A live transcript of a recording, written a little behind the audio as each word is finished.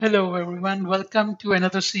Hello, everyone. Welcome to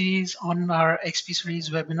another series on our XP series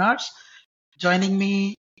webinars. Joining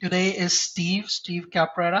me today is Steve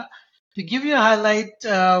Caprara. To give you a highlight,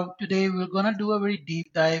 today we're going to do a very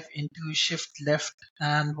deep dive into shift left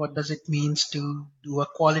and what does it means to do a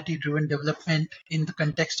quality driven development in the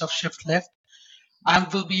context of shift left. I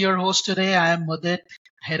will be your host today. I am Mudit,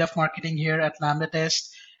 head of marketing here at Lambda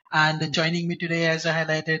Test. And joining me today, as I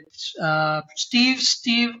highlighted, Steve.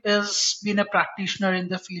 Steve has been a practitioner in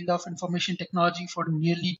the field of information technology for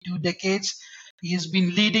nearly 2 decades. He has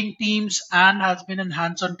been leading teams and has been a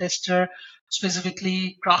hands-on tester,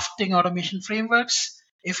 specifically crafting automation frameworks.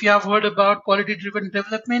 If you have heard about quality-driven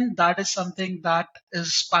development, that is something that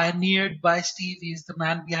is pioneered by Steve. He's the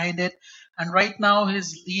man behind it. And right now,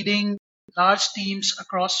 he's leading large teams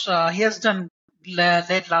across. He has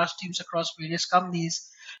led large teams across various companies,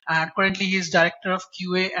 and currently he is director of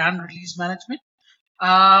QA and release management.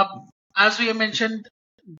 Uh, as we have mentioned,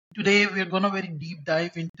 today we are going to very deep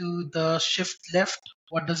dive into the shift left.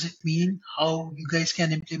 What does it mean? How you guys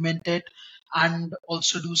can implement it, and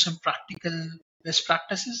also do some practical best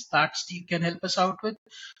practices that Steve can help us out with.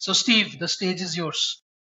 So, Steve, the stage is yours.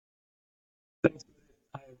 Thanks.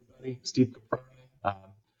 Hi, everybody. Steve Caprara,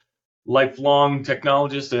 lifelong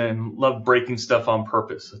technologist and love breaking stuff on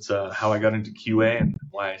purpose. That's how I got into QA and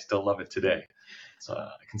why I still love it today. So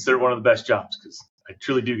I consider it one of the best jobs because I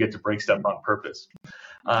truly do get to break stuff on purpose.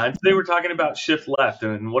 And today we're talking about shift left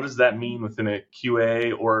and what does that mean within a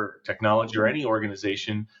QA or technology or any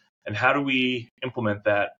organization, and how do we implement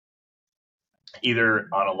that either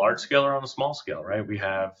on a large scale or on a small scale, right? We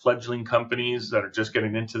have fledgling companies that are just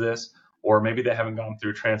getting into this, or maybe they haven't gone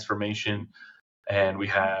through transformation, and we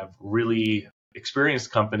have really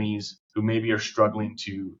experienced companies who maybe are struggling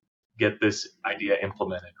to get this idea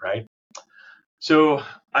implemented, right? So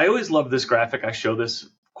I always love this graphic. I show this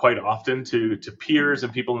quite often to peers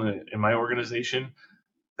and people in my organization,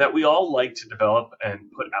 that we all like to develop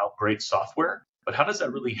and put out great software, but how does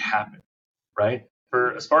that really happen, right?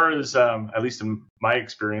 For as far as at least in my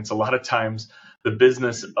experience, a lot of times the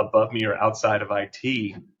business above me or outside of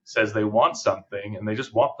IT says they want something and they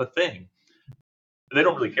just want the thing. They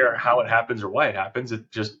don't really care how it happens or why it happens. It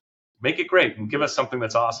just make it great and give us something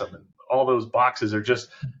that's awesome. And all those boxes are just,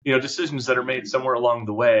 decisions that are made somewhere along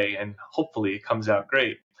the way, and hopefully it comes out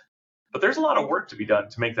great. But there's a lot of work to be done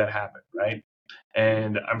to make that happen, right?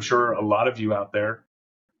 And I'm sure a lot of you out there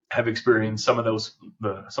have experienced some of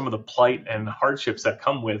the plight and hardships that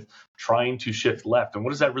come with trying to shift left. And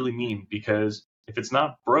what does that really mean? Because if it's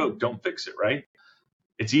not broke, don't fix it, right?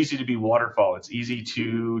 It's easy to be waterfall. It's easy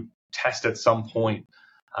to test at some point.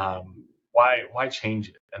 Why change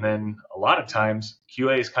it? And then a lot of times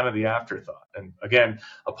QA is kind of the afterthought. And again,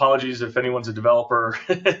 apologies if anyone's a developer,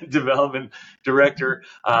 development director.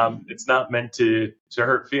 It's not meant to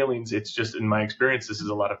hurt feelings. It's just, in my experience, this is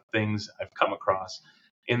a lot of things I've come across,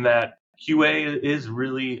 in that QA is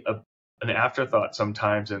really an afterthought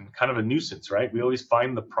sometimes and kind of a nuisance, right? We always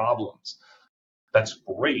find the problems. That's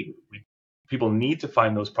great. People need to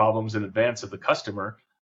find those problems in advance of the customer,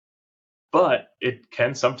 but it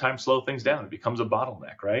can sometimes slow things down. It becomes a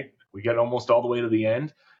bottleneck, right? We get almost all the way to the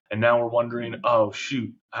end, and now we're wondering, oh,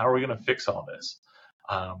 shoot, how are we going to fix all this?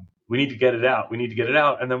 We need to get it out. We need to get it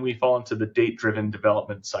out, and then we fall into the date-driven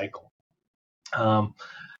development cycle.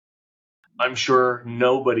 I'm sure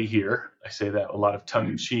nobody here, I say that a lot of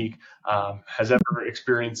tongue-in-cheek, has ever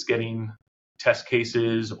experienced getting test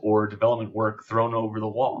cases or development work thrown over the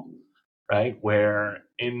wall, right? Where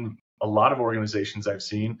in a lot of organizations I've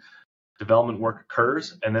seen, development work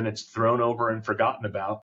occurs and then it's thrown over and forgotten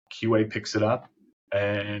about. QA picks it up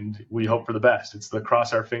and we hope for the best. It's the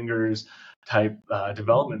cross our fingers type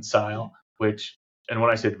development style, which, and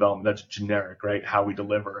when I say development, that's generic, right? How we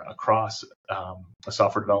deliver across a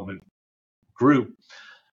software development group.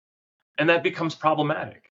 And that becomes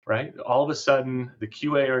problematic, right? All of a sudden, the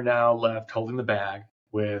QA are now left holding the bag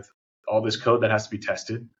with all this code that has to be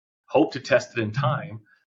tested, hope to test it in time,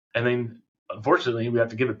 and then unfortunately, we have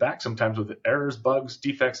to give it back sometimes with errors, bugs,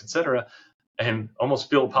 defects, etc., and almost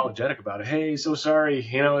feel apologetic about it. Hey, so sorry,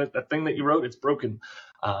 that thing that you wrote, it's broken.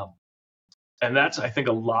 And that's, I think,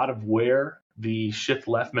 a lot of where the shift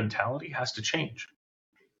left mentality has to change,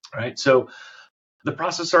 right? So the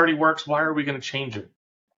process already works. Why are we going to change it?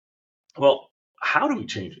 Well, how do we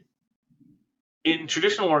change it? In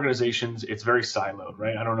traditional organizations, it's very siloed,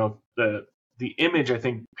 right? I don't know if the image, I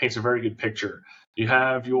think, paints a very good picture. You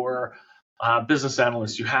have your business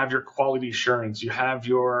analysts, you have your quality assurance, you have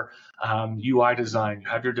your UI design, you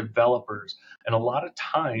have your developers. And a lot of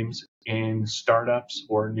times in startups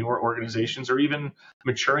or newer organizations or even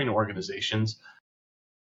maturing organizations,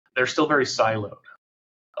 they're still very siloed.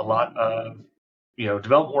 A lot of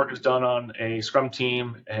development work is done on a Scrum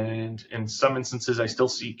team, and in some instances, I still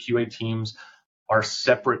see QA teams are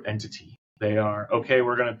separate entity. They are okay.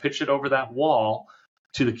 We're going to pitch it over that wall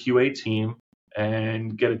to the QA team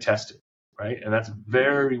and get it tested, right? And that's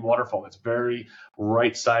very waterfall. That's very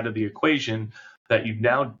right side of the equation that you've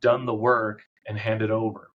now done the work and hand it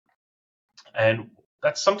over. And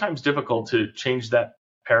that's sometimes difficult to change that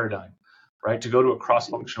paradigm, right? To go to a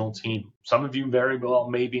cross-functional team. Some of you very well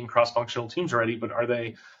may be in cross-functional teams already, but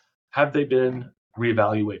have they been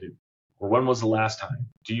reevaluated? Or when was the last time?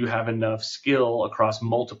 Do you have enough skill across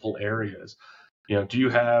multiple areas? Do you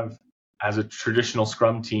have, as a traditional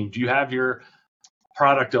Scrum team, do you have your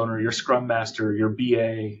product owner, your Scrum master, your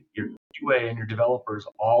BA, your QA, and your developers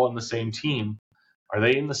all in the same team? Are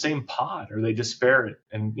they in the same pod? Are they disparate?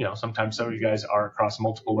 And sometimes some of you guys are across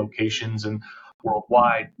multiple locations and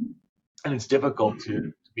worldwide, and it's difficult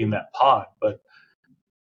to be in that pod. But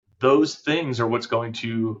those things are what's going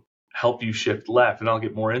to help you shift left, and I'll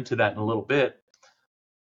get more into that in a little bit.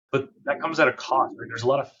 But that comes at a cost. Right? There's a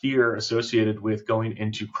lot of fear associated with going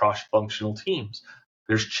into cross-functional teams.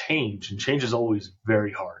 There's change, and change is always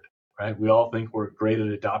very hard, right? We all think we're great at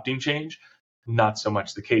adopting change. Not so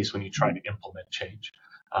much the case when you try to implement change.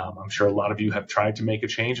 I'm sure a lot of you have tried to make a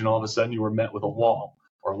change, and all of a sudden you were met with a wall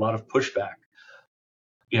or a lot of pushback.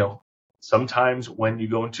 Sometimes when you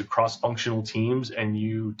go into cross-functional teams and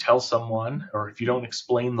you tell someone, or if you don't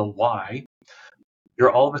explain the why,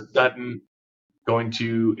 you're all of a sudden going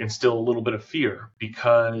to instill a little bit of fear,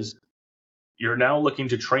 because you're now looking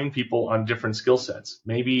to train people on different skill sets.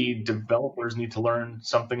 Maybe developers need to learn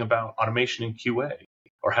something about automation in QA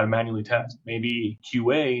or how to manually test. Maybe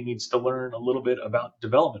QA needs to learn a little bit about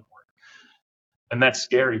development work. And that's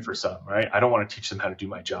scary for some, right? I don't want to teach them how to do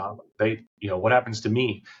my job. What happens to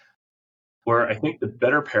me? Where I think the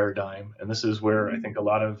better paradigm, and this is where I think a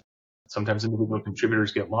lot of sometimes individual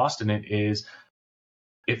contributors get lost in it, is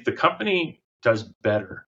if the company does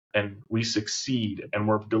better and we succeed and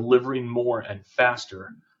we're delivering more and faster,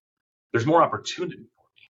 there's more opportunity for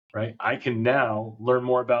me, right? I can now learn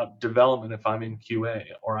more about development if I'm in QA,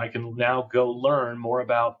 or I can now go learn more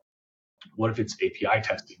about what if it's API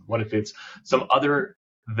testing? What if it's some other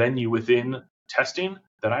venue within testing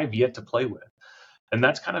that I've yet to play with? And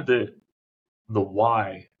that's kind of the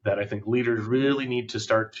why that I think leaders really need to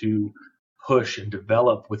start to push and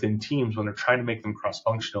develop within teams when they're trying to make them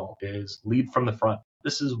cross-functional, is lead from the front.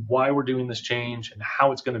 This is why we're doing this change and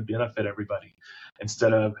how it's going to benefit everybody,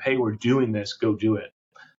 instead of, hey, we're doing this, go do it.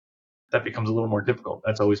 That becomes a little more difficult.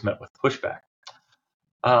 That's always met with pushback.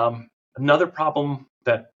 Another problem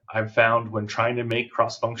that I've found when trying to make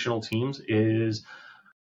cross-functional teams is,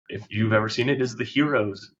 if you've ever seen it, is the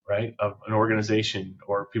heroes, right, of an organization,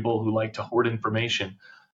 or people who like to hoard information.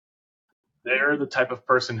 They're the type of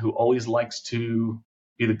person who always likes to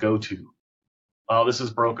be the go-to. Oh, this is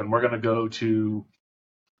broken. We're going to go to,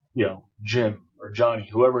 Jim or Johnny,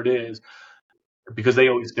 whoever it is, because they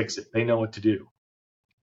always fix it. They know what to do.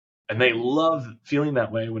 And they love feeling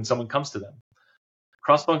that way when someone comes to them.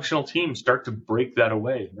 Cross-functional teams start to break that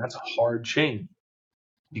away. And that's a hard change,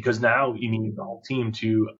 because now you need the whole team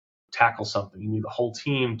to tackle something. You need the whole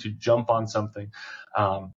team to jump on something.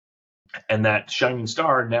 And that shining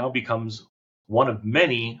star now becomes one of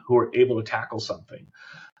many who are able to tackle something.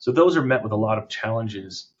 So those are met with a lot of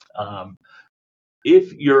challenges.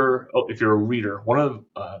 If you're a reader, one of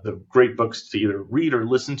the great books to either read or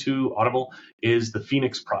listen to Audible is The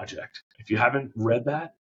Phoenix Project. If you haven't read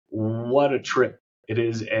that, what a trip. It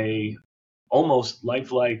is a almost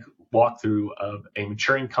lifelike walkthrough of a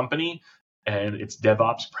maturing company and its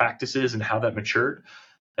DevOps practices and how that matured.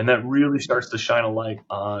 And that really starts to shine a light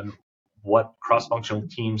on what cross-functional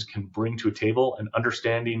teams can bring to a table, and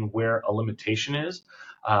understanding where a limitation is,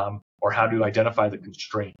 or how to identify the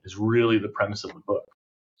constraint, is really the premise of the book.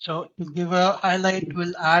 So to give a highlight,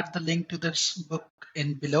 we'll add the link to this book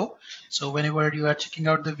in below. So whenever you are checking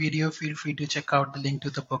out the video, feel free to check out the link to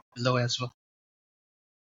the book below as well.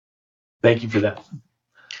 Thank you for that.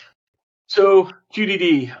 So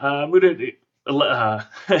QDD, Muda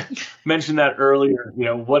mentioned that earlier.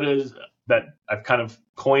 What is that? I've kind of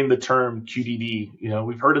coined the term QDD.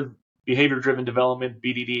 We've heard of behavior-driven development,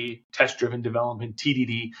 BDD, test-driven development,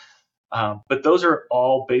 TDD, but those are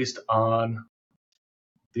all based on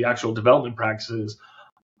the actual development practices.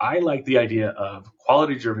 I like the idea of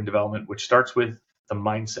quality-driven development, which starts with the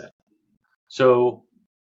mindset. So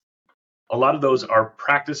a lot of those are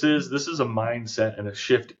practices. This is a mindset and a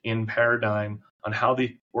shift in paradigm on how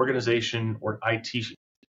the organization or IT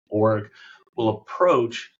org will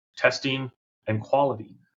approach testing and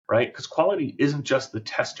quality, right? Because quality isn't just the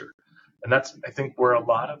tester. And that's, I think, where a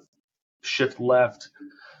lot of shift left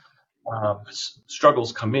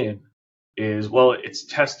struggles come in is, well, it's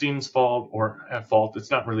testing's fault or at fault.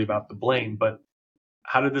 It's not really about the blame, but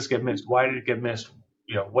how did this get missed? Why did it get missed?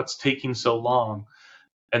 What's taking so long?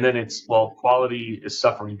 And then it's, well, quality is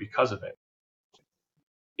suffering because of it.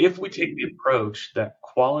 If we take the approach that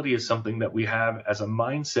quality is something that we have as a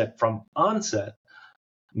mindset from onset,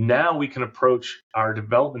 now we can approach our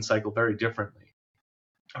development cycle very differently.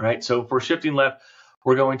 All right. So if we're shifting left,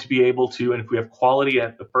 we're going to be able to, and if we have quality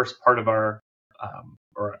at the first part of our,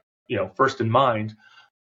 first in mind,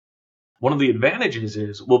 one of the advantages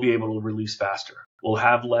is we'll be able to release faster. We'll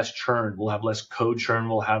have less churn. We'll have less code churn.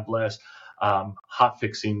 We'll have less hot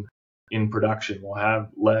fixing in production. We'll have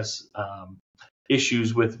less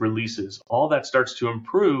issues with releases. All that starts to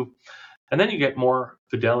improve. And then you get more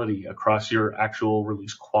fidelity across your actual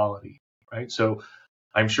release quality, right? So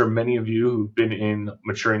I'm sure many of you who've been in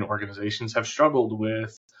maturing organizations have struggled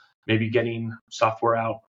with maybe getting software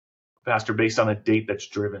out faster based on a date that's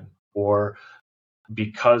driven, or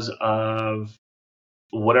because of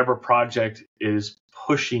whatever project is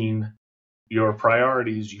pushing your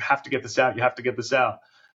priorities. You have to get this out. You have to get this out.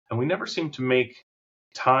 And we never seem to make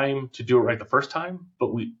time to do it right the first time,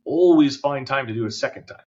 but we always find time to do it a second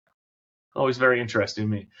time. Always very interesting to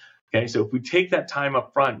me. Okay, so if we take that time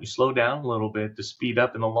up front, you slow down a little bit to speed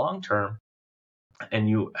up in the long term, and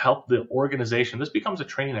you help the organization. This becomes a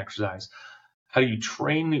training exercise. How do you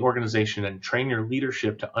train the organization and train your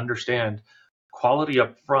leadership to understand quality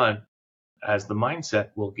up front as the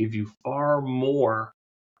mindset will give you far more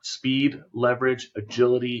speed, leverage,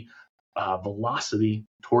 agility, velocity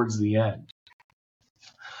towards the end.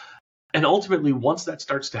 And ultimately, once that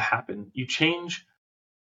starts to happen, you change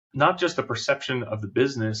not just the perception of the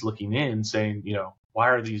business looking in saying, why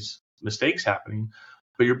are these mistakes happening,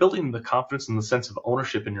 but you're building the confidence and the sense of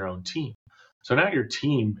ownership in your own team. So now your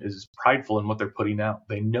team is prideful in what they're putting out.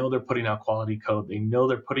 They know they're putting out quality code. They know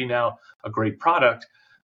they're putting out a great product,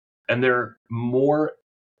 and they're more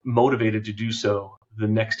motivated to do so the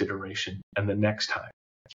next iteration and the next time,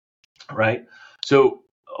 right? So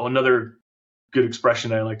another good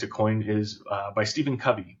expression I like to coin is by Stephen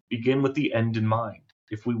Covey: begin with the end in mind.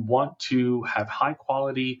 If we want to have high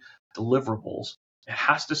quality deliverables, it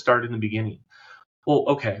has to start in the beginning. Well,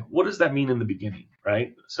 okay, what does that mean in the beginning,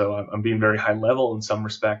 right? So I'm being very high level in some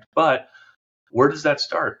respect, but where does that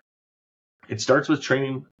start? It starts with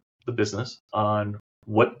training the business on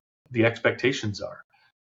what the expectations are.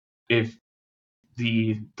 If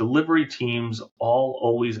the delivery teams all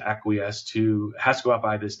always acquiesce to has to go out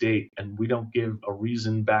by this date, and we don't give a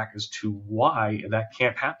reason back as to why that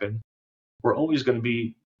can't happen, we're always going to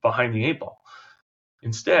be behind the eight ball.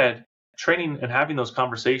 Instead, training and having those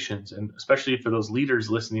conversations, and especially for those leaders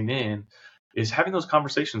listening in, is having those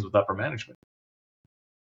conversations with upper management.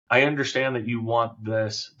 I understand that you want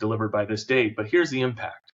this delivered by this date, but here's the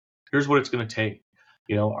impact. Here's what it's going to take.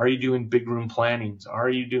 Are you doing big room plannings? Are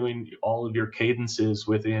you doing all of your cadences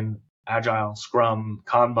within Agile, Scrum,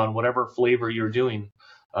 Kanban, whatever flavor you're doing?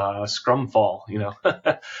 Scrum Fall,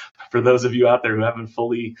 for those of you out there who haven't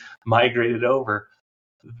fully migrated over,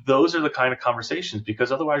 those are the kind of conversations,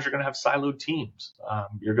 because otherwise you're going to have siloed teams.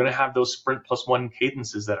 You're going to have those sprint plus one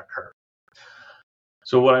cadences that occur.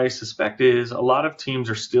 So what I suspect is a lot of teams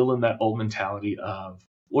are still in that old mentality of,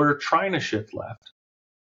 we're trying to shift left,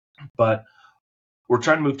 but we're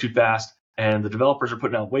trying to move too fast, and the developers are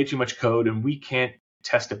putting out way too much code, and we can't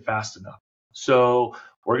test it fast enough. So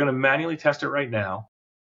we're going to manually test it right now,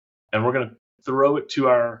 and we're going to throw it to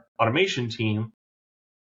our automation team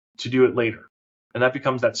to do it later. And that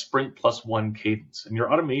becomes that sprint plus one cadence. And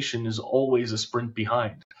your automation is always a sprint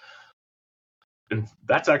behind. And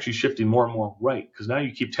that's actually shifting more and more right, because now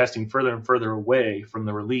you keep testing further and further away from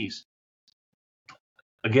the release.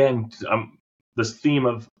 Again, this theme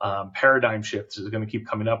of paradigm shifts is going to keep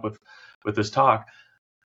coming up with this talk.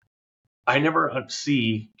 I never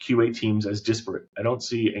see QA teams as disparate. I don't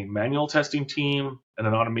see a manual testing team and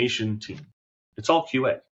an automation team. It's all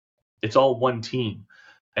QA. It's all one team.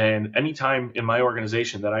 And anytime in my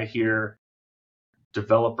organization that I hear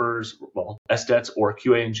developers, SDETs or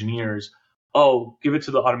QA engineers, give it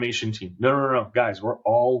to the automation team. No, guys, we're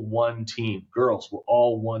all one team. Girls, we're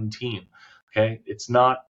all one team. Okay, it's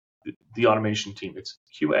not the automation team. It's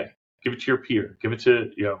QA. Give it to your peer. Give it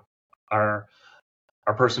to our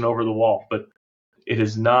person over the wall. But it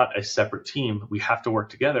is not a separate team. We have to work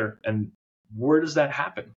together. And where does that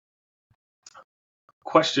happen?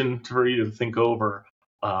 Question for you to think over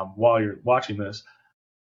while you're watching this: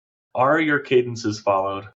 are your cadences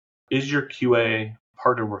followed? Is your QA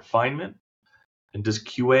part of refinement? And does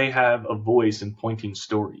QA have a voice in pointing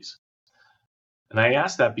stories? And I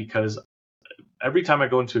ask that because every time I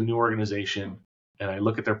go into a new organization and I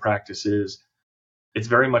look at their practices, it's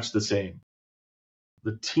very much the same.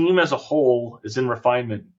 The team as a whole is in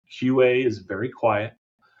refinement. QA is very quiet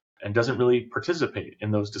and doesn't really participate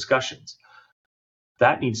in those discussions.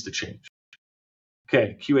 That needs to change.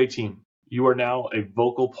 Okay, QA team, you are now a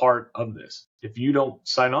vocal part of this. If you don't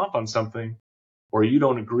sign off on something or you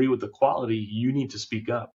don't agree with the quality, you need to speak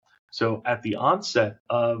up. So at the onset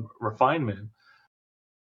of refinement,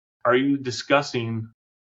 are you discussing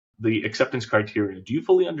the acceptance criteria? Do you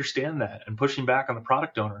fully understand that and pushing back on the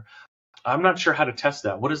product owner? I'm not sure how to test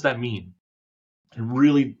that. What does that mean? And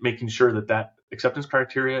really making sure that that acceptance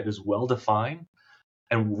criteria is well defined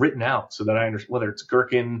and written out so that I understand whether it's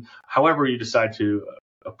Gherkin, however you decide to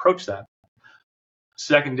approach that.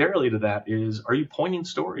 Secondarily to that is, are you pointing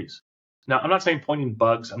stories? Now, I'm not saying pointing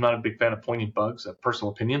bugs. I'm not a big fan of pointing bugs, a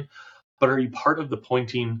personal opinion, but are you part of the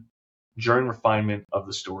pointing during refinement of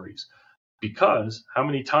the stories? Because how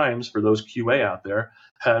many times for those QA out there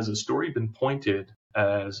has a story been pointed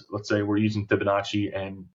as, let's say we're using Fibonacci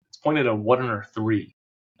and it's pointed at 1 or 3.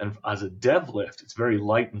 And as a dev lift, it's very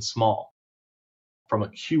light and small. From a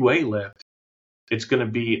QA lift, it's going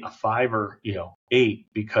to be a 5 or 8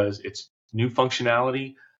 because it's new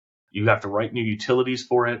functionality. You have to write new utilities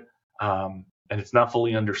for it, and it's not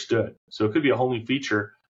fully understood. So it could be a whole new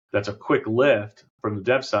feature that's a quick lift from the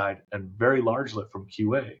dev side and very large lift from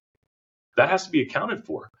QA. That has to be accounted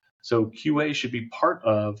for. So QA should be part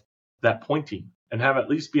of that pointing and have at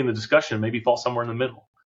least be in the discussion, maybe fall somewhere in the middle.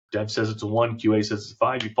 Dev says it's a 1, QA says it's a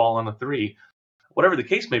 5, you fall on a 3. Whatever the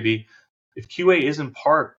case may be, if QA isn't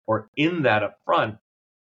part or in that up front,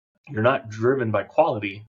 you're not driven by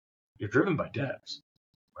quality, you're driven by devs,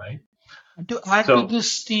 right? And to add to So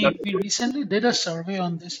this, Steve, we recently did a survey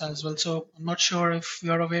on this as well. So I'm not sure if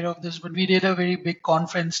you're aware of this, but we did a very big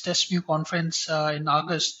conference, Test View conference in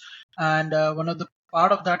August. And one of the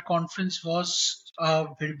part of that conference was a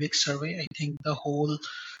very big survey. I think the whole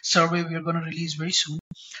survey we are going to release very soon.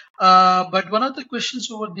 But one of the questions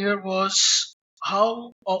over there was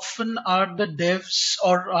how often are the devs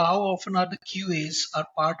or how often are the QAs are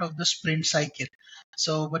part of the sprint cycle?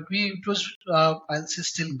 So, but it was, I'll say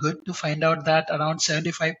still good to find out that around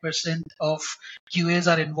 75% of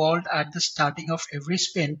QAs are involved at the starting of every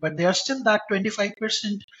sprint, but there are still that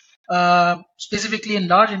 25%, specifically in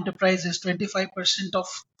large enterprises, 25% of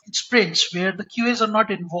sprints where the QAs are not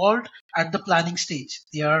involved at the planning stage.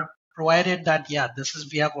 They are provided that yeah, this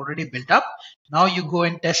is we have already built up. Now you go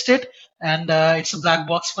and test it, and it's a black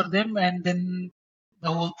box for them, and then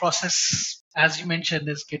the whole process, as you mentioned,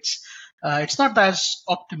 is gets it's not as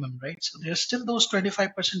optimum, right? So there's still those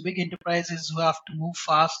 25% big enterprises who have to move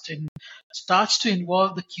fast and starts to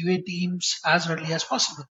involve the QA teams as early as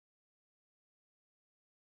possible.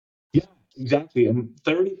 yeah, exactly. And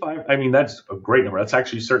 35, I mean, that's a great number. That's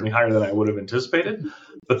actually certainly higher than I would have anticipated.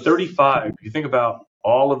 But 35, if you think about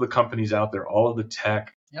all of the companies out there, all of the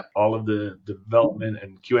tech, Yep. all of the development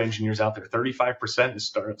and QA engineers out there, 35%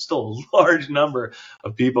 is still a large number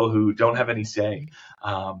of people who don't have any say.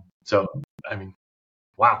 So, I mean,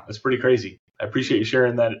 wow, that's pretty crazy. I appreciate you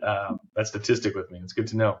sharing that statistic with me. It's good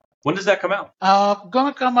to know. When does that come out?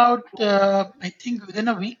 Gonna come out, I think within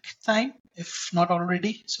a week time, if not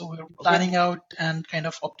already. So we're planning out and kind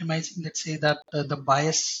of optimizing. Let's say that the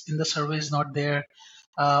bias in the survey is not there.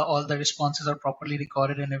 All the responses are properly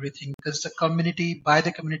recorded and everything because the community by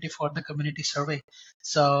the community for the community survey.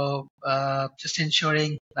 So just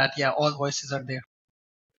ensuring that yeah, all voices are there.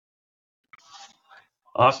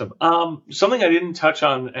 Awesome. Something I didn't touch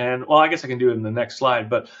on, and well, I guess I can do it in the next slide,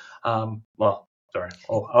 but well, sorry.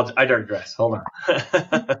 Oh, I digress. Hold on.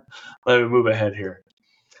 Let me move ahead here.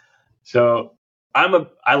 So I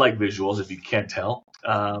like visuals, if you can't tell.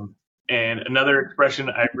 And another expression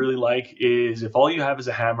I really like is if all you have is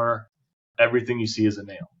a hammer, everything you see is a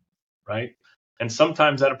nail, right? And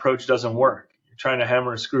sometimes that approach doesn't work. You're trying to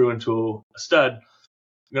hammer a screw into a stud,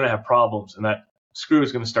 you're going to have problems, and that screw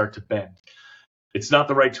is going to start to bend. It's not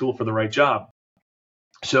the right tool for the right job.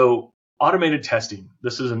 So automated testing,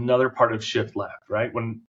 this is another part of shift left, right?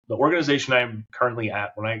 When the organization I'm currently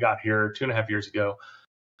at, when I got here 2.5 years ago,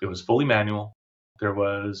 it was fully manual. There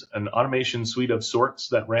was an automation suite of sorts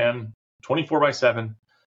that ran 24/7,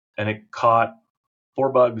 and it caught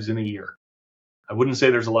 4 bugs in a year. I wouldn't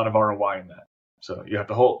say there's a lot of ROI in that. So you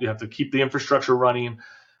have to keep the infrastructure running.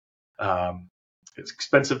 It's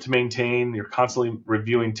expensive to maintain. You're constantly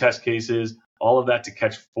reviewing test cases, all of that to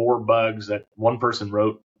catch 4 bugs that one person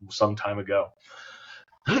wrote some time ago.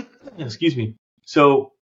 Excuse me.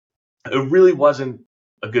 So it really wasn't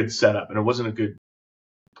a good setup, and it wasn't a good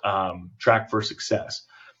track for success.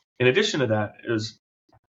 In addition to that, is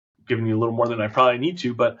giving you a little more than I probably need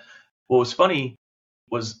to, but what was funny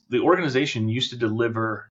was the organization used to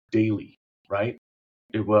deliver daily, right?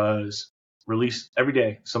 It was released every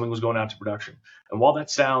day. Something was going out to production. And while that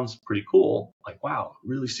sounds pretty cool, like, wow,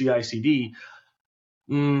 really CI/CD,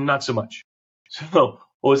 not so much. So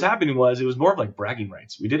what was happening was it was more of like bragging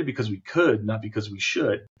rights. We did it because we could, not because we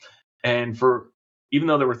should. And even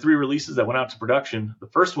though there were 3 releases that went out to production, the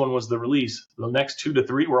first one was the release. The next 2 to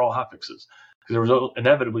 3 were all hot fixes because there was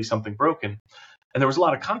inevitably something broken. And there was a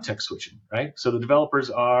lot of context switching, right? So the developers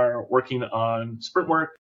are working on sprint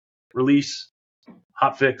work, release,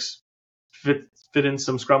 hot fix, fit in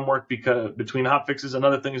some scrum work because between hot fixes,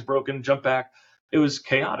 another thing is broken, jump back. It was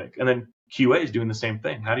chaotic. And then QA is doing the same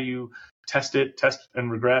thing. How do you test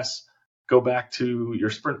and regress, go back to your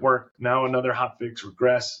sprint work, now another hot fix,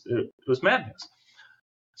 regress? It was madness.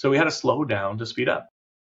 So we had to slow down to speed up.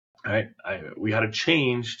 Right? We had to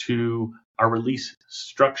change to our release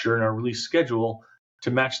structure and our release schedule to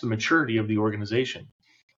match the maturity of the organization.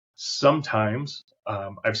 Sometimes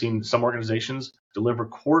I've seen some organizations deliver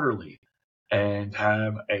quarterly and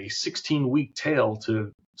have a 16-week tail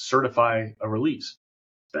to certify a release.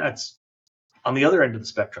 That's on the other end of the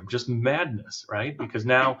spectrum, just madness, right? Because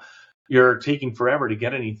now you're taking forever to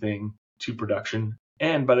get anything to production.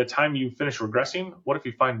 And by the time you finish regressing, what if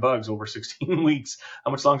you find bugs over 16 weeks?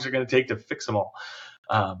 How much longer is it going to take to fix them all?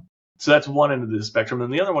 So that's one end of the spectrum.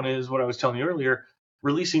 And the other one is what I was telling you earlier,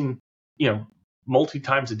 releasing, multi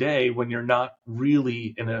times a day when you're not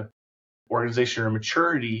really in an organization or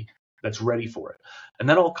maturity that's ready for it. And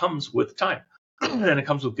that all comes with time and it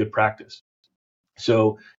comes with good practice.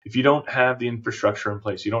 So if you don't have the infrastructure in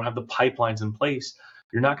place, you don't have the pipelines in place,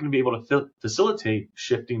 you're not going to be able to facilitate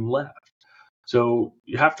shifting left. So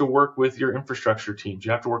you have to work with your infrastructure teams.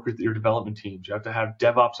 You have to work with your development teams. You have to have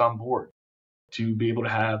DevOps on board to be able to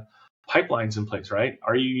have pipelines in place, right?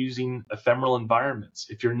 Are you using ephemeral environments?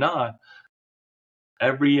 If you're not,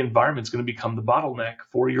 every environment is going to become the bottleneck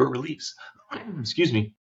for your release. Excuse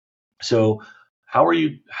me. So how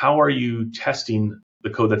are you testing the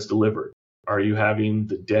code that's delivered? Are you having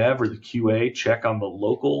the dev or the QA check on the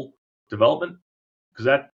local development?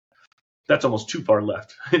 Because that's almost too far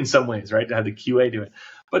left in some ways, right? To have the QA do it.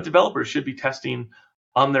 But developers should be testing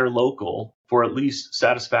on their local for at least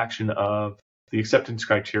satisfaction of the acceptance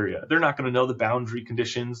criteria. They're not going to know the boundary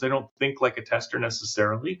conditions. They don't think like a tester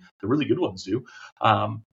necessarily. The really good ones do.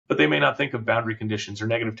 But they may not think of boundary conditions or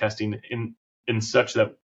negative testing in such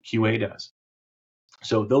that QA does.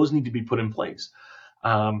 So those need to be put in place.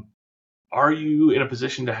 Are you in a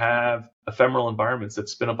position to have ephemeral environments that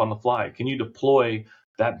spin up on the fly? Can you deploy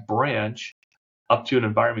that branch up to an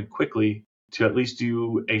environment quickly to at least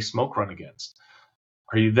do a smoke run against?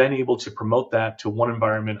 Are you then able to promote that to one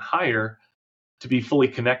environment higher to be fully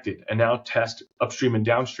connected and now test upstream and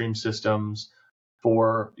downstream systems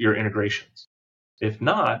for your integrations? If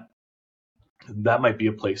not, that might be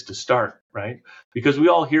a place to start, right? Because we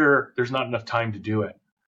all hear there's not enough time to do it.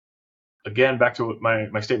 Again, back to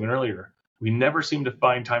my statement earlier, we never seem to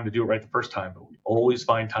find time to do it right the first time, but we always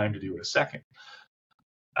find time to do it a second.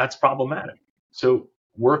 That's problematic. So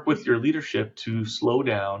work with your leadership to slow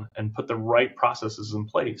down and put the right processes in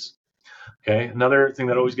place. Okay. Another thing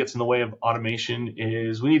that always gets in the way of automation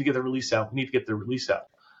is we need to get the release out.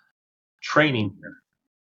 Training.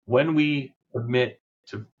 When we admit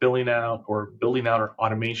to building out our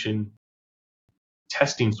automation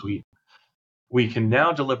testing suite, we can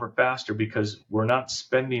now deliver faster because we're not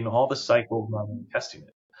spending all the cycles manually testing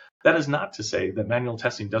it. That is not to say that manual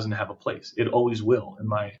testing doesn't have a place. It always will, in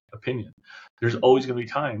my opinion. There's always going to be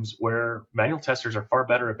times where manual testers are far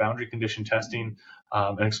better at boundary condition testing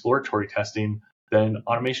and exploratory testing than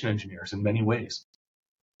automation engineers in many ways.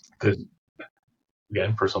 Because,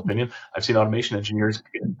 again, personal opinion, I've seen automation engineers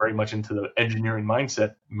get very much into the engineering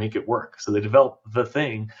mindset, make it work. So they develop the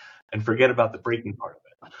thing and forget about the breaking part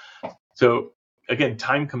of it. So again,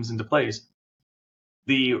 time comes into place.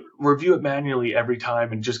 The review it manually every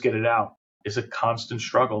time and just get it out is a constant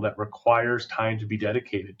struggle that requires time to be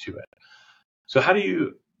dedicated to it. So how do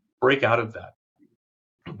you break out of that?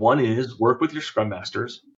 One is work with your scrum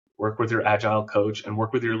masters, work with your agile coach, and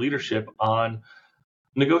work with your leadership on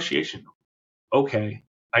negotiation. Okay,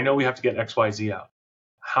 I know we have to get XYZ out.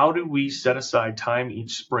 How do we set aside time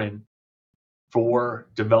each sprint for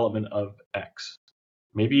development of X?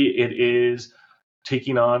 Maybe it is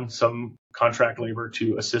taking on some contract labor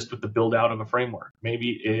to assist with the build out of a framework.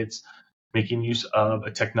 Maybe it's making use of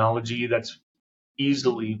a technology that's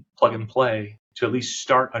easily plug and play to at least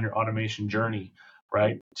start on your automation journey,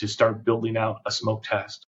 right? To start building out a smoke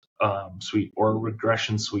test suite or a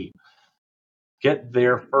regression suite. get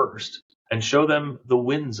there first and show them the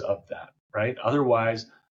wins of that, right? Otherwise,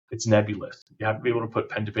 it's nebulous. You have to be able to put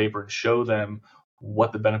pen to paper and show them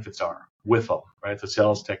what the benefits are with them, right? The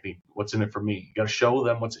sales technique, what's in it for me. You got to show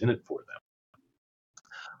them what's in it for them.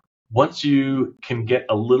 Once you can get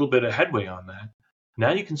a little bit of headway on that,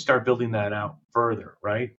 now you can start building that out further,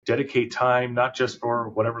 right? Dedicate time, not just for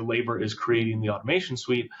whatever labor is creating the automation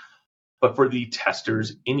suite, but for the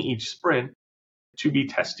testers in each sprint to be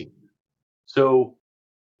testing. So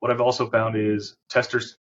what I've also found is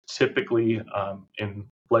testers typically in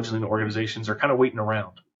fledgling organizations are kind of waiting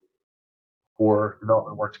around for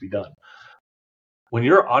development work to be done. When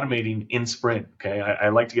you're automating in sprint, okay, I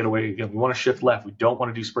like to get away. We want to shift left. We don't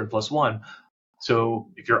want to do sprint plus one. So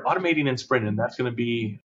if you're automating in sprint and that's going to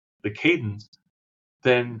be the cadence,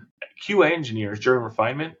 then QA engineers during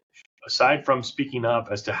refinement, aside from speaking up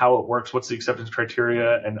as to how it works, what's the acceptance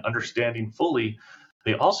criteria, and understanding fully,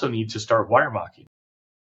 they also need to start wiremocking,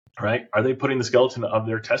 right? Are they putting the skeleton of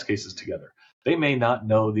their test cases together? They may not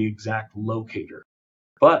know the exact locator,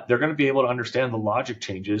 but they're going to be able to understand the logic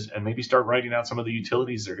changes and maybe start writing out some of the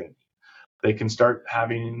utilities they're going to need. They can start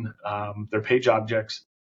having their page objects,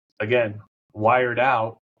 again, wired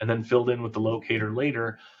out and then filled in with the locator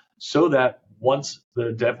later, so that once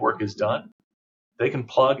the dev work is done, they can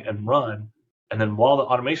plug and run. And then while the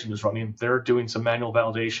automation is running, they're doing some manual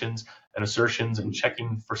validations and assertions and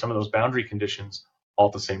checking for some of those boundary conditions all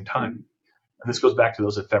at the same time. And this goes back to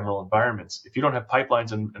those ephemeral environments. If you don't have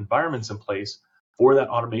pipelines and environments in place for that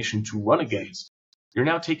automation to run against, you're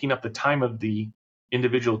now taking up the time of the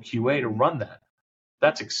individual QA to run that.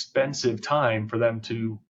 That's expensive time for them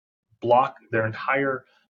to block their entire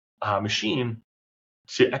machine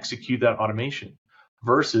to execute that automation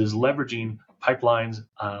versus leveraging pipelines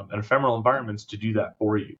and ephemeral environments to do that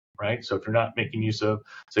for you, right? So if you're not making use of,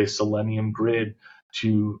 say, Selenium Grid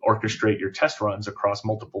to orchestrate your test runs across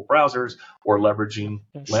multiple browsers, or leveraging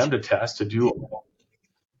Lambda tests to do it.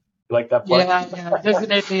 Like that plug? Yeah,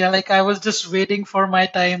 definitely. Like I was just waiting for my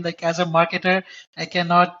time. Like as a marketer, I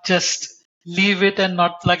cannot just leave it and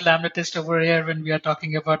not plug Lambda test over here when we are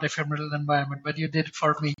talking about ephemeral environment. But you did it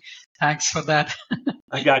for me. Thanks for that.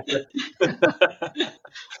 I got you.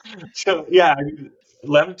 So yeah,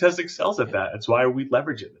 Lambda test excels at that. That's why we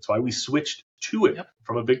leverage it. That's why we switched to it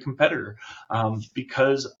from a big competitor,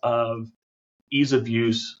 because of ease of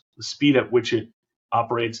use, the speed at which it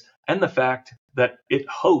operates, and the fact that it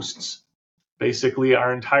hosts basically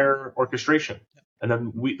our entire orchestration. And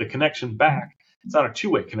then the connection back, it's not a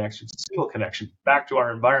two-way connection, it's a single connection back to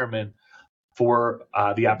our environment for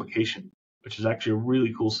the application, which is actually a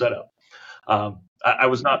really cool setup. I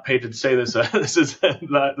was not paid to say this. This is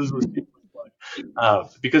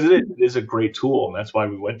because it is a great tool, and that's why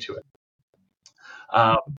we went to it.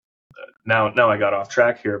 Now I got off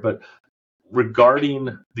track here, but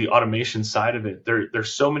regarding the automation side of it,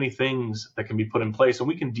 there's so many things that can be put in place, and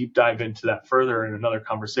we can deep dive into that further in another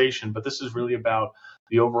conversation. But this is really about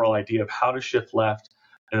the overall idea of how to shift left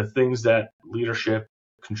and the things that leadership,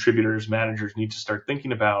 contributors, managers need to start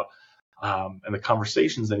thinking about, and the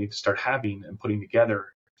conversations they need to start having and putting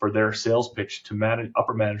together for their sales pitch to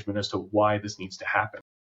upper management as to why this needs to happen.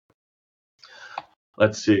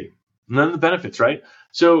 Let's see. And then the benefits, right?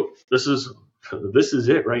 So this is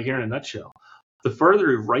it right here in a nutshell. The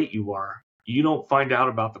further right you are, you don't find out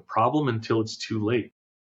about the problem until it's too late.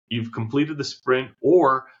 You've completed the sprint,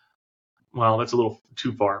 or, well, that's a little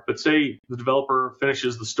too far, but say the developer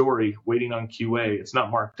finishes the story waiting on QA. It's not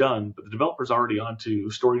marked done, but the developer's already on to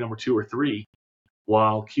story number 2 or 3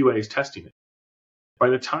 while QA is testing it. By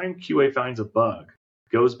the time QA finds a bug,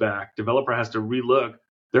 goes back, developer has to relook,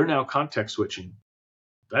 they're now context switching.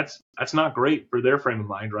 That's not great for their frame of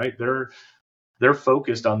mind, right? They're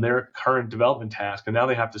focused on their current development task, and now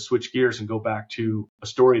they have to switch gears and go back to a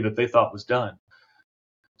story that they thought was done.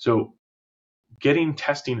 So getting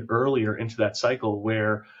testing earlier into that cycle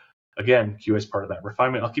where, again, QA is part of that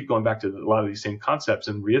refinement. I'll keep going back to a lot of these same concepts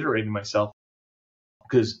and reiterating myself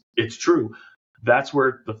because it's true. That's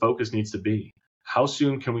where the focus needs to be. How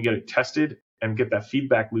soon can we get it tested and get that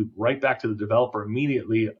feedback loop right back to the developer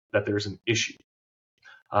immediately that there's an issue?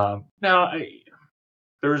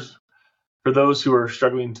 There's, for those who are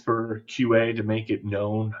struggling for QA to make it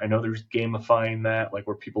known, I know there's gamifying that, like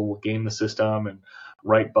where people will game the system and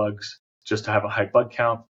write bugs just to have a high bug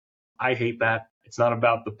count. I hate that. It's not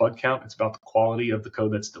about the bug count. It's about the quality of the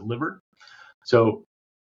code that's delivered. So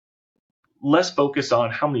less focus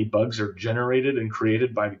on how many bugs are generated and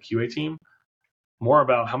created by the QA team, more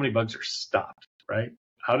about how many bugs are stopped, right?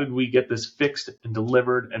 How did we get this fixed and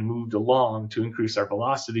delivered and moved along to increase our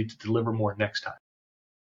velocity to deliver more next time?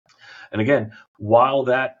 And again, while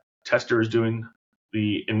that tester is doing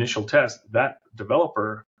the initial test, that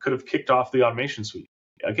developer could have kicked off the automation suite.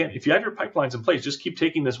 Again, if you have your pipelines in place, just keep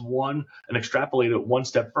taking this one and extrapolate it one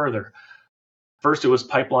step further. First, it was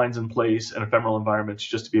pipelines in place and ephemeral environments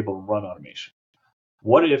just to be able to run automation.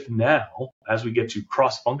 What if now, as we get to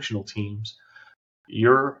cross-functional teams,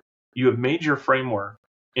 you have made your framework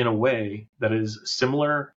in a way that is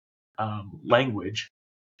similar language.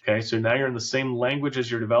 Okay, so now you're in the same language as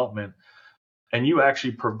your development, and you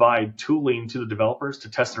actually provide tooling to the developers to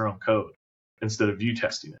test their own code instead of you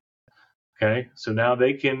testing it. Okay, so now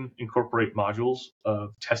they can incorporate modules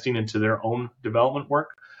of testing into their own development work.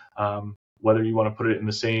 Whether you want to put it in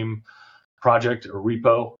the same project or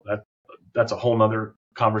repo, that's a whole nother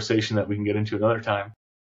conversation that we can get into another time.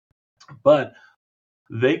 But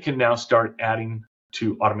they can now start adding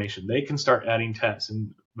to automation. They can start adding tests.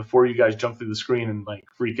 And before you guys jump through the screen and like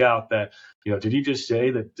freak out that, did he just say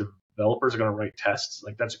that developers are going to write tests?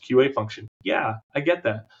 Like that's a QA function. Yeah, I get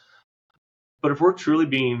that. But if we're truly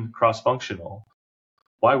being cross-functional,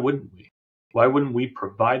 why wouldn't we? Why wouldn't we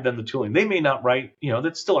provide them the tooling? They may not write,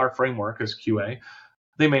 that's still our framework as QA.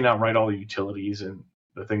 They may not write all the utilities and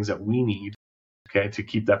the things that we need, okay, to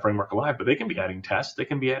keep that framework alive, but they can be adding tests. They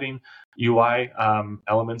can be adding UI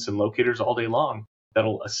elements and locators all day long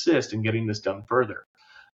that'll assist in getting this done further.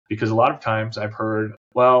 Because a lot of times I've heard,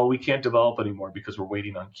 well, we can't develop anymore because we're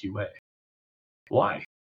waiting on QA. Why?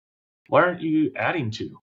 Why aren't you adding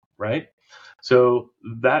to, right? So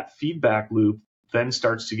that feedback loop then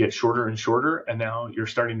starts to get shorter and shorter, and now you're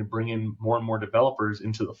starting to bring in more and more developers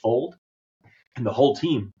into the fold, and the whole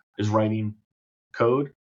team is writing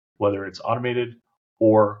code, whether it's automated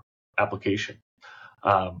or application.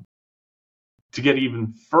 To get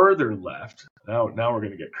even further left, now we're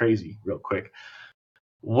going to get crazy real quick.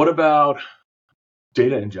 What about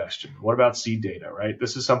data ingestion? What about seed data, right?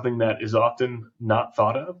 This is something that is often not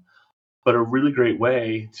thought of, but a really great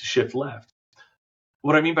way to shift left.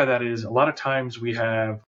 What I mean by that is a lot of times we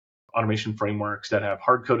have automation frameworks that have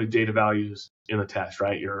hard-coded data values in the test,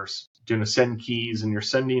 right? You're doing a send keys and you're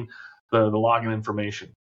sending the login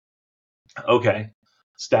information. Okay,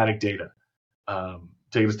 static data.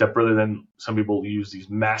 Take it a step further, then some people use these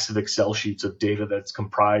massive Excel sheets of data that's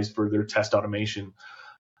comprised for their test automation.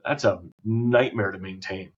 That's a nightmare to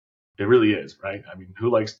maintain. It really is, right? I mean, who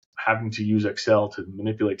likes having to use Excel to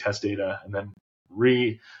manipulate test data and then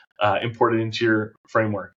import it into your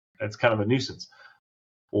framework? That's kind of a nuisance.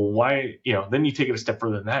 Well, why, then you take it a step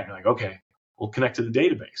further than that. You're like, okay, we'll connect to the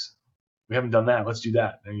database. We haven't done that. Let's do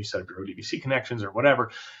that. Then you set up your ODBC connections or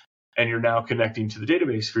whatever, and you're now connecting to the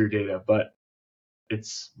database for your data, but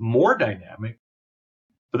it's more dynamic,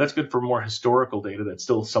 but that's good for more historical data that's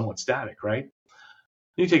still somewhat static, right?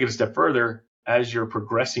 Then you take it a step further. As you're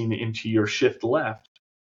progressing into your shift left,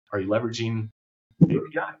 are you leveraging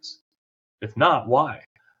APIs? If not, why?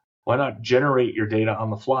 Why not generate your data on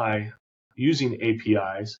the fly using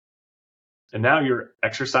APIs? And now you're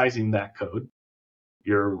exercising that code.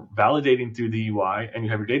 You're validating through the UI, and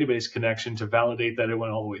you have your database connection to validate that it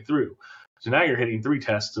went all the way through. So now you're hitting 3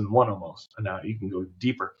 tests in one almost, and now you can go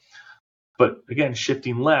deeper. But again,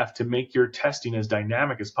 shifting left to make your testing as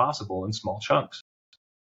dynamic as possible in small chunks.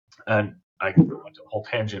 And I can go into a whole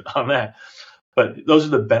tangent on that. But those are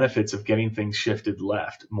the benefits of getting things shifted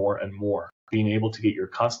left more and more. Being able to get your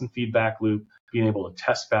constant feedback loop, being able to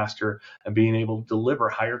test faster, and being able to deliver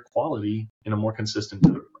higher quality in a more consistent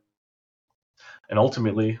time. And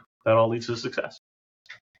ultimately, that all leads to success.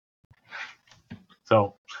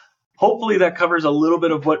 So hopefully that covers a little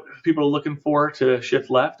bit of what people are looking for to shift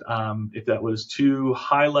left. If that was too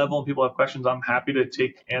high level and people have questions, I'm happy to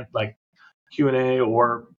take Q&A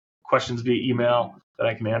or questions via email that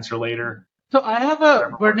I can answer later. So I have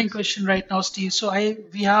a burning question right now, Steve. So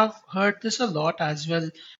we have heard this a lot as well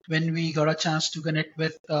when we got a chance to connect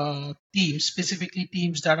with teams, specifically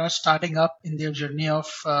teams that are starting up in their journey of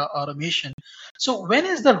automation. So when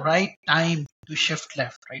is the right time to shift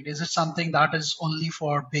left, right? Is it something that is only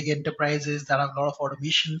for big enterprises that have a lot of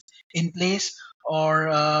automation in place?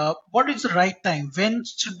 Or what is the right time? When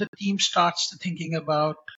should the team start thinking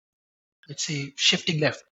about, let's say, shifting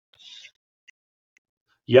left?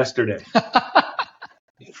 Yesterday.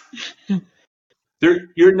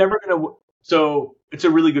 You're never going to. So it's a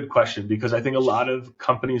really good question, because I think a lot of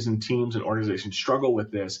companies and teams and organizations struggle with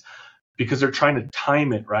this because they're trying to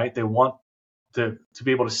time it, right? They want to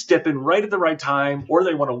be able to step in right at the right time, or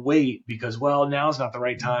they want to wait because, well, now's not the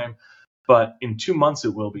right time, but in 2 months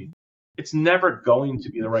it will be. It's never going to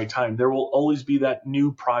be the right time. There will always be that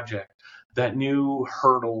new project, that new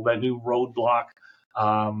hurdle, that new roadblock,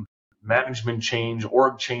 management change,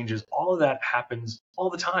 org changes. All of that happens all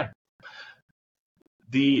the time.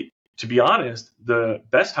 The to be honest, the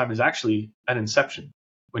best time is actually at inception.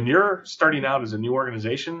 When you're starting out as a new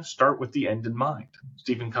organization, start with the end in mind.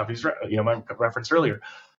 Stephen Covey's, my reference earlier.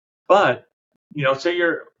 But say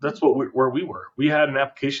that's where we were. We had an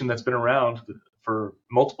application that's been around for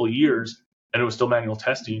multiple years, and it was still manual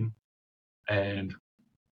testing. And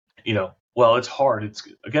well, it's hard. There's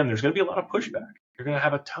going to be a lot of pushback. You're going to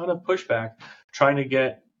have a ton of pushback trying to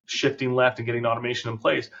get shifting left and getting automation in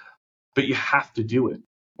place, but you have to do it,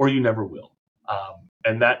 or you never will.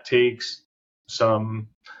 And that takes some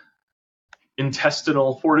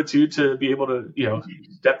intestinal fortitude to be able to,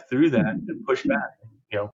 step through that and push back.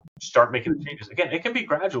 Start making the changes. Again, it can be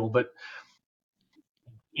gradual, but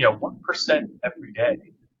 1% every day,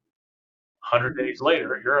 100 days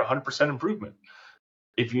later, you're 100% improvement.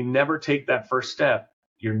 If you never take that first step,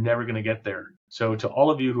 you're never going to get there. So to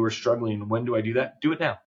all of you who are struggling, when do I do that? Do it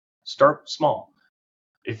now. Start small.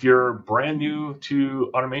 If you're brand new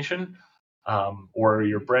to automation, or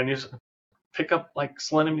you're brand new, pick up like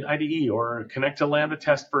Selenium IDE or connect to Lambda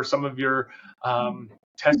test for some of your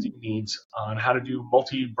testing needs on how to do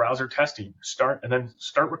multi-browser testing. Start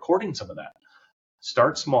recording some of that.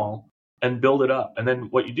 Start small and build it up. And then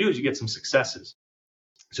what you do is you get some successes.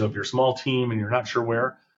 So if you're a small team and you're not sure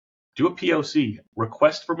where, do a POC.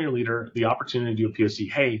 Request from your leader the opportunity to do a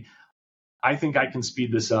POC. Hey, I think I can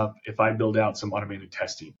speed this up if I build out some automated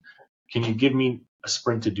testing. Can you give me a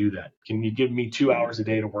sprint to do that? Can you give me 2 hours a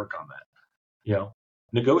day to work on that?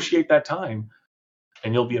 Negotiate that time,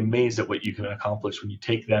 and you'll be amazed at what you can accomplish when you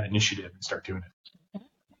take that initiative and start doing it.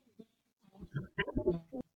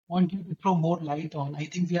 Want you to throw more light on. I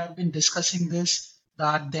think we have been discussing this,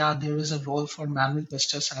 that there is a role for manual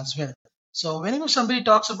testers as well. So whenever somebody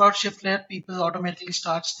talks about shift left, people automatically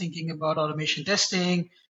starts thinking about automation testing,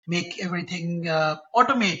 make everything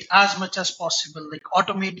automate as much as possible, like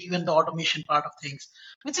automate even the automation part of things,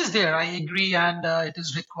 which is there. I agree, and it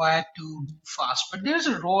is required to do fast. But there is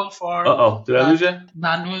a role for Did I lose you?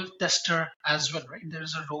 manual tester as well, right? There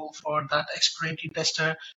is a role for that exploratory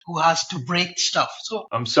tester who has to break stuff. So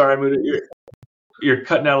I'm sorry, you're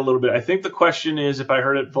cutting out a little bit. I think the question is, if I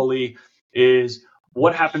heard it fully, is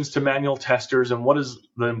what happens to manual testers and what is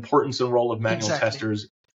the importance and role of manual testers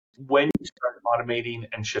when you start automating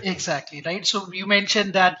and shifting? Exactly, right? So you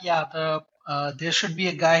mentioned that, there should be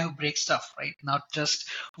a guy who breaks stuff, right? Not just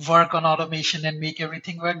work on automation and make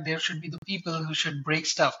everything work. There should be the people who should break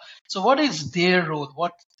stuff. So what is their role?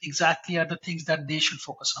 What exactly are the things that they should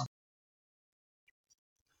focus on?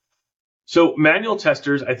 So manual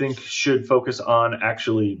testers, I think, should focus on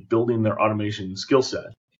actually building their automation skill set.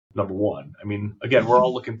 Number one. I mean, again, we're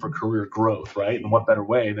all looking for career growth, right? And what better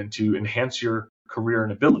way than to enhance your career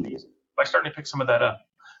and abilities by starting to pick some of that up.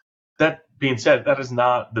 That being said, that is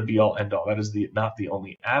not the be-all, end-all. That is not the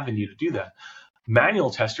only avenue to do that.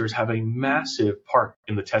 Manual testers have a massive part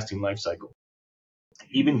in the testing lifecycle.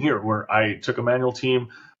 Even here, where I took a manual team,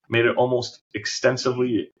 made it almost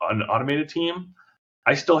extensively an automated team,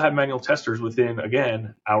 I still have manual testers within,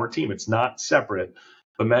 again, our team. It's not separate,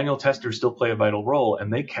 but manual testers still play a vital role,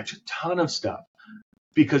 and they catch a ton of stuff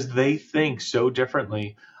because they think so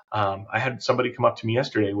differently. I had somebody come up to me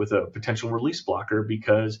yesterday with a potential release blocker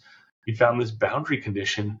because he found this boundary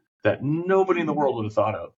condition that nobody in the world would have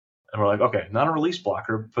thought of. And we're like, okay, not a release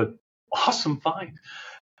blocker, but awesome find.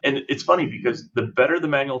 And it's funny because the better the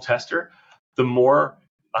manual tester, the more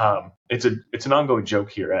it's an ongoing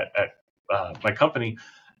joke here at my company,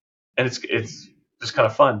 and it's just kind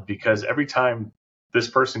of fun because every time this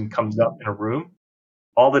person comes up in a room,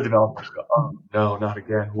 all the developers go, "Oh no, not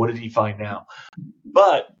again! What did he find now?"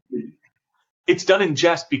 But it's done in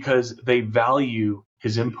jest because they value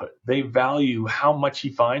his input. They value how much he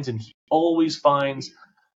finds, and he always finds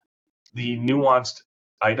the nuanced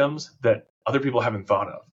items that other people haven't thought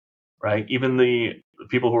of, right? Even the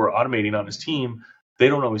people who are automating on his team, they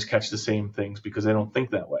don't always catch the same things because they don't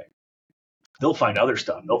think that way. They'll find other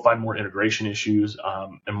stuff. They'll find more integration issues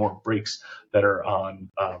and more breaks that are on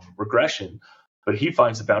regression, but he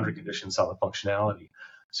finds the boundary conditions on the functionality.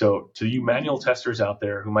 So to you manual testers out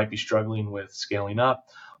there who might be struggling with scaling up,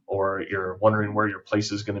 or you're wondering where your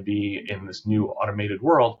place is going to be in this new automated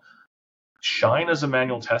world, shine as a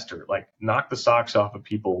manual tester. Like, knock the socks off of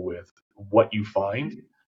people with what you find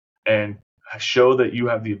and show that you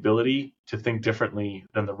have the ability to think differently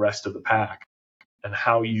than the rest of the pack and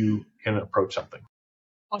how you can approach something.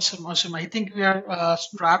 Awesome. I think we are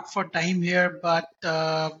strapped for time here, but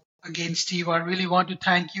again, Steve, I really want to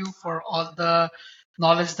thank you for all the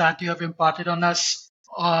knowledge that you have imparted on us.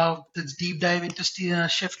 This deep dive into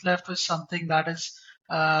shift left was something that is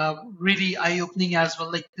really eye-opening as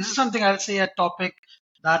well. Like, this is something I'll say a topic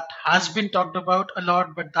that has been talked about a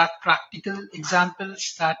lot, but that practical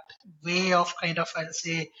examples, that way of kind of, I'll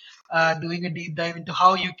say, doing a deep dive into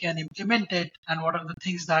how you can implement it and what are the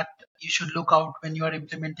things that you should look out when you are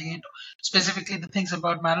implementing it. Specifically, the things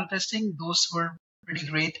about manual testing, those were pretty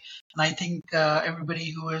great. And I think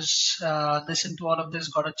everybody who has listened to all of this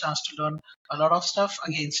got a chance to learn a lot of stuff.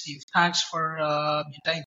 Again, Steve, thanks for your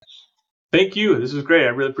time. Thank you. This was great. I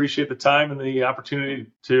really appreciate the time and the opportunity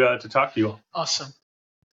to talk to you all. Awesome.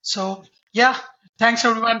 So, yeah, thanks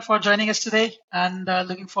everyone for joining us today and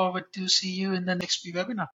looking forward to see you in the next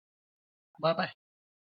webinar. Bye bye.